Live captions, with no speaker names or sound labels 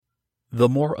The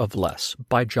More of Less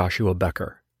by Joshua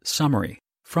Becker. Summary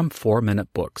from 4 Minute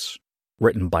Books.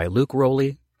 Written by Luke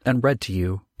Rowley and read to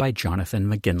you by Jonathan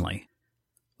McGinley.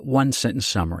 1-sentence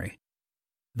summary.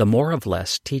 The More of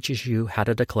Less teaches you how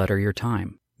to declutter your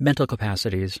time, mental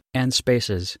capacities, and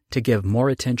spaces to give more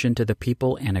attention to the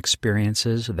people and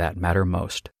experiences that matter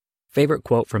most. Favorite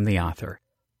quote from the author.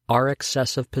 Our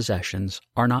excessive possessions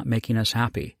are not making us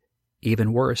happy.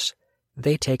 Even worse,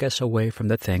 they take us away from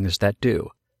the things that do.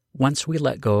 Once we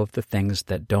let go of the things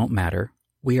that don't matter,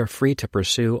 we are free to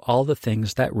pursue all the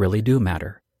things that really do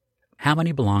matter. How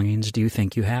many belongings do you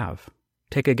think you have?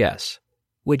 Take a guess.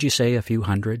 Would you say a few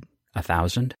hundred?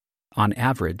 1,000? On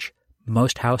average,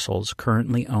 most households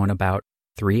currently own about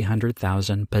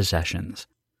 300,000 possessions.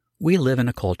 We live in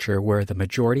a culture where the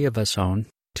majority of us own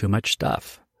too much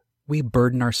stuff. We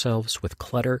burden ourselves with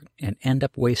clutter and end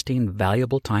up wasting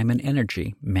valuable time and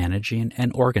energy managing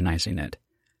and organizing it.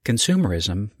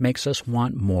 Consumerism makes us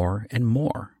want more and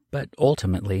more, but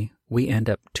ultimately, we end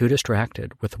up too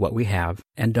distracted with what we have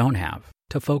and don't have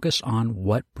to focus on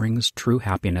what brings true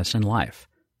happiness in life,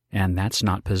 and that's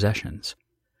not possessions.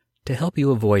 To help you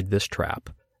avoid this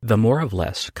trap, The More of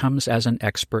Less comes as an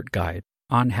expert guide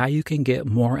on how you can get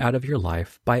more out of your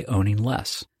life by owning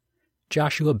less.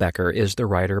 Joshua Becker is the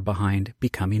writer behind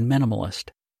Becoming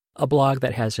Minimalist, a blog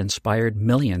that has inspired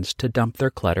millions to dump their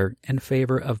clutter in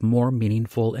favor of more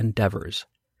meaningful endeavors.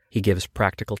 He gives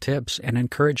practical tips and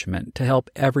encouragement to help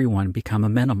everyone become a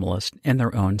minimalist in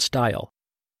their own style.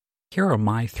 Here are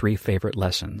my 3 favorite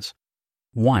lessons.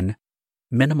 1.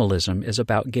 Minimalism is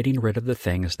about getting rid of the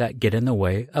things that get in the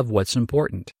way of what's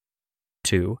important.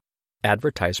 2.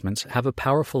 Advertisements have a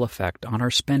powerful effect on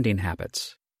our spending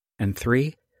habits. And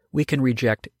 3. We can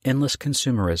reject endless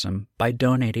consumerism by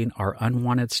donating our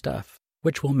unwanted stuff,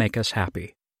 which will make us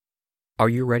happy. Are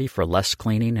you ready for less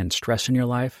cleaning and stress in your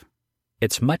life?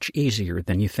 It's much easier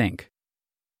than you think.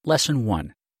 Lesson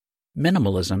 1.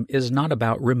 Minimalism is not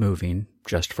about removing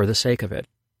just for the sake of it,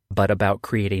 but about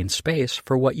creating space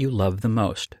for what you love the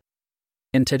most.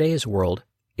 In today's world,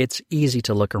 it's easy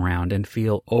to look around and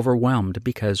feel overwhelmed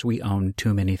because we own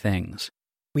too many things.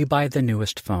 We buy the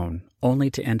newest phone, only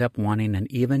to end up wanting an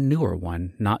even newer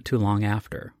one not too long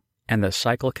after, and the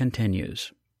cycle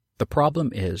continues. The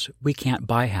problem is we can't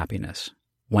buy happiness.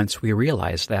 Once we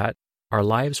realize that, our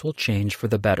lives will change for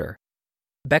the better.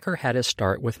 Becker had his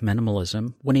start with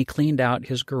minimalism when he cleaned out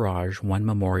his garage one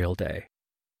Memorial Day.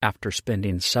 After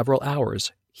spending several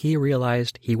hours, he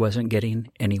realized he wasn't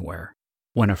getting anywhere.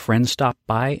 When a friend stopped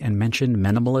by and mentioned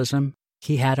minimalism,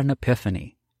 he had an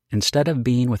epiphany. Instead of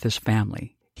being with his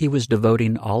family, he was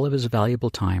devoting all of his valuable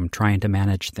time trying to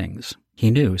manage things. He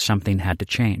knew something had to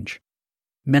change.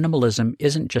 Minimalism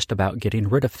isn't just about getting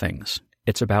rid of things.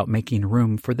 It's about making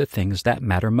room for the things that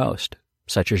matter most,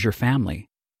 such as your family,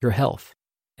 your health,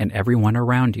 and everyone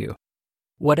around you.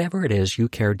 Whatever it is you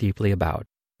care deeply about,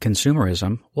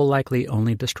 consumerism will likely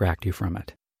only distract you from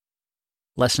it.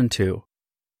 Lesson 2.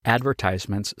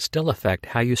 Advertisements still affect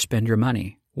how you spend your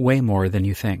money, way more than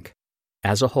you think.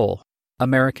 As a whole,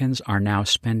 Americans are now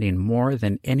spending more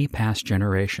than any past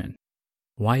generation.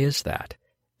 Why is that?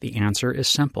 The answer is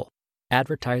simple.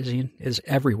 Advertising is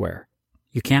everywhere.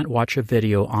 You can't watch a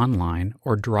video online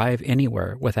or drive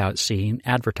anywhere without seeing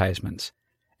advertisements.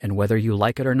 And whether you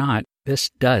like it or not, this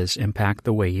does impact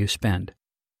the way you spend.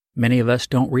 Many of us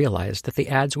don't realize that the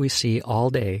ads we see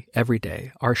all day, every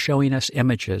day, are showing us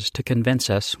images to convince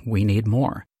us we need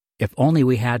more. If only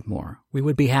we had more, we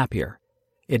would be happier.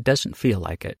 It doesn't feel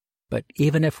like it. But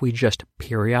even if we just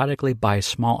periodically buy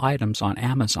small items on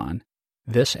Amazon,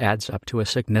 this adds up to a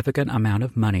significant amount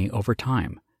of money over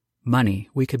time. Money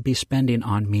we could be spending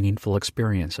on meaningful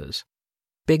experiences.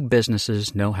 Big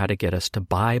businesses know how to get us to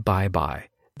buy.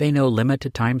 They know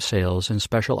limited time sales and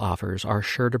special offers are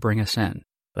sure to bring us in.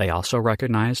 They also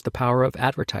recognize the power of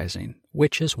advertising,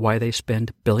 which is why they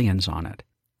spend billions on it.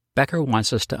 Becker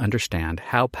wants us to understand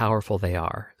how powerful they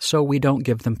are, so we don't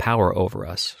give them power over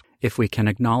us. If we can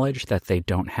acknowledge that they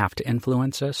don't have to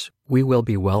influence us, we will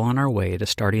be well on our way to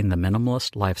starting the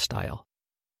minimalist lifestyle.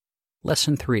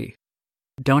 Lesson 3.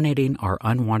 Donating our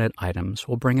unwanted items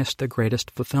will bring us the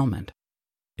greatest fulfillment.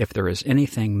 If there is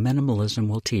anything minimalism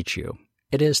will teach you,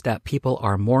 it is that people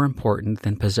are more important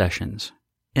than possessions.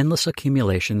 Endless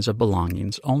accumulations of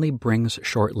belongings only brings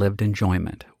short-lived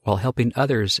enjoyment, while helping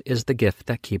others is the gift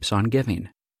that keeps on giving.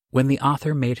 When the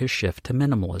author made his shift to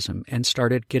minimalism and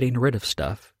started getting rid of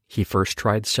stuff, he first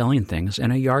tried selling things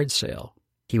in a yard sale.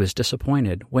 He was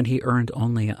disappointed when he earned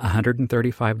only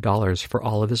 $135 for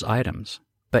all of his items,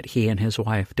 but he and his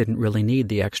wife didn't really need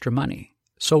the extra money,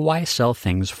 So why sell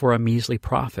things for a measly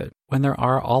profit when there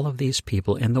are all of these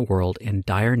people in the world in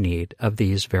dire need of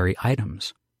these very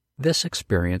items? This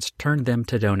experience turned them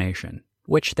to donation,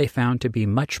 which they found to be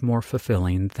much more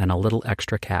fulfilling than a little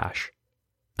extra cash.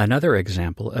 Another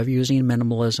example of using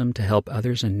minimalism to help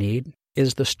others in need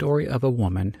is the story of a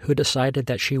woman who decided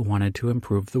that she wanted to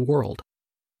improve the world.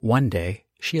 One day,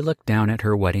 she looked down at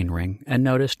her wedding ring and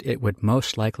noticed it would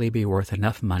most likely be worth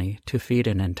enough money to feed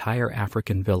an entire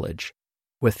African village.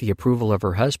 With the approval of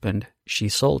her husband, she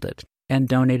sold it and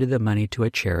donated the money to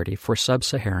a charity for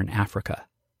sub-Saharan Africa.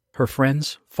 Her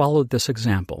friends followed this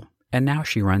example, and now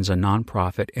she runs a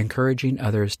nonprofit encouraging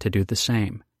others to do the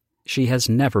same. She has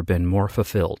never been more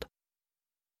fulfilled.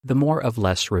 The More of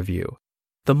Less review.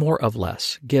 The More of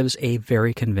Less gives a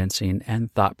very convincing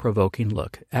and thought-provoking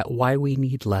look at why we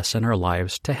need less in our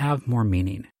lives to have more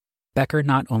meaning. Becker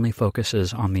not only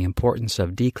focuses on the importance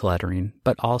of decluttering,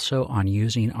 but also on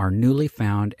using our newly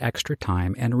found extra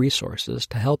time and resources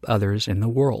to help others in the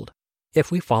world.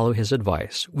 If we follow his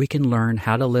advice, we can learn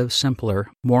how to live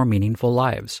simpler, more meaningful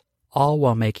lives, all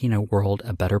while making a world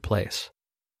a better place.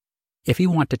 If you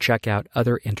want to check out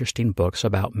other interesting books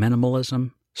about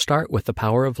minimalism, start with The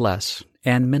Power of Less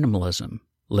and Minimalism,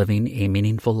 Living a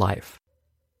Meaningful Life.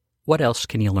 What else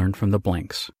can you learn from the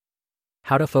blinks?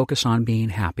 How to focus on being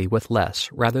happy with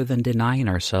less rather than denying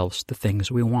ourselves the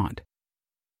things we want.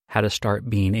 How to start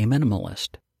being a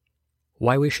minimalist.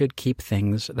 Why we should keep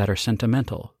things that are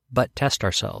sentimental, but test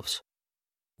ourselves.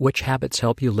 Which habits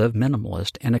help you live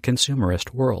minimalist in a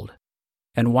consumerist world.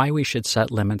 And why we should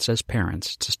set limits as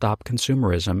parents to stop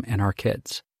consumerism in our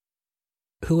kids.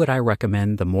 Who would I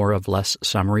recommend the More of Less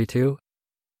summary to?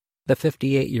 The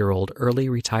 58-year-old early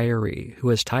retiree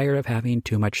who is tired of having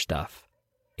too much stuff.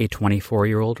 A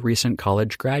 24-year-old recent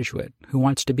college graduate who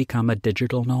wants to become a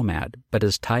digital nomad but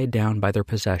is tied down by their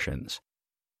possessions.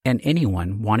 And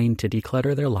anyone wanting to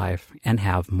declutter their life and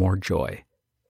have more joy.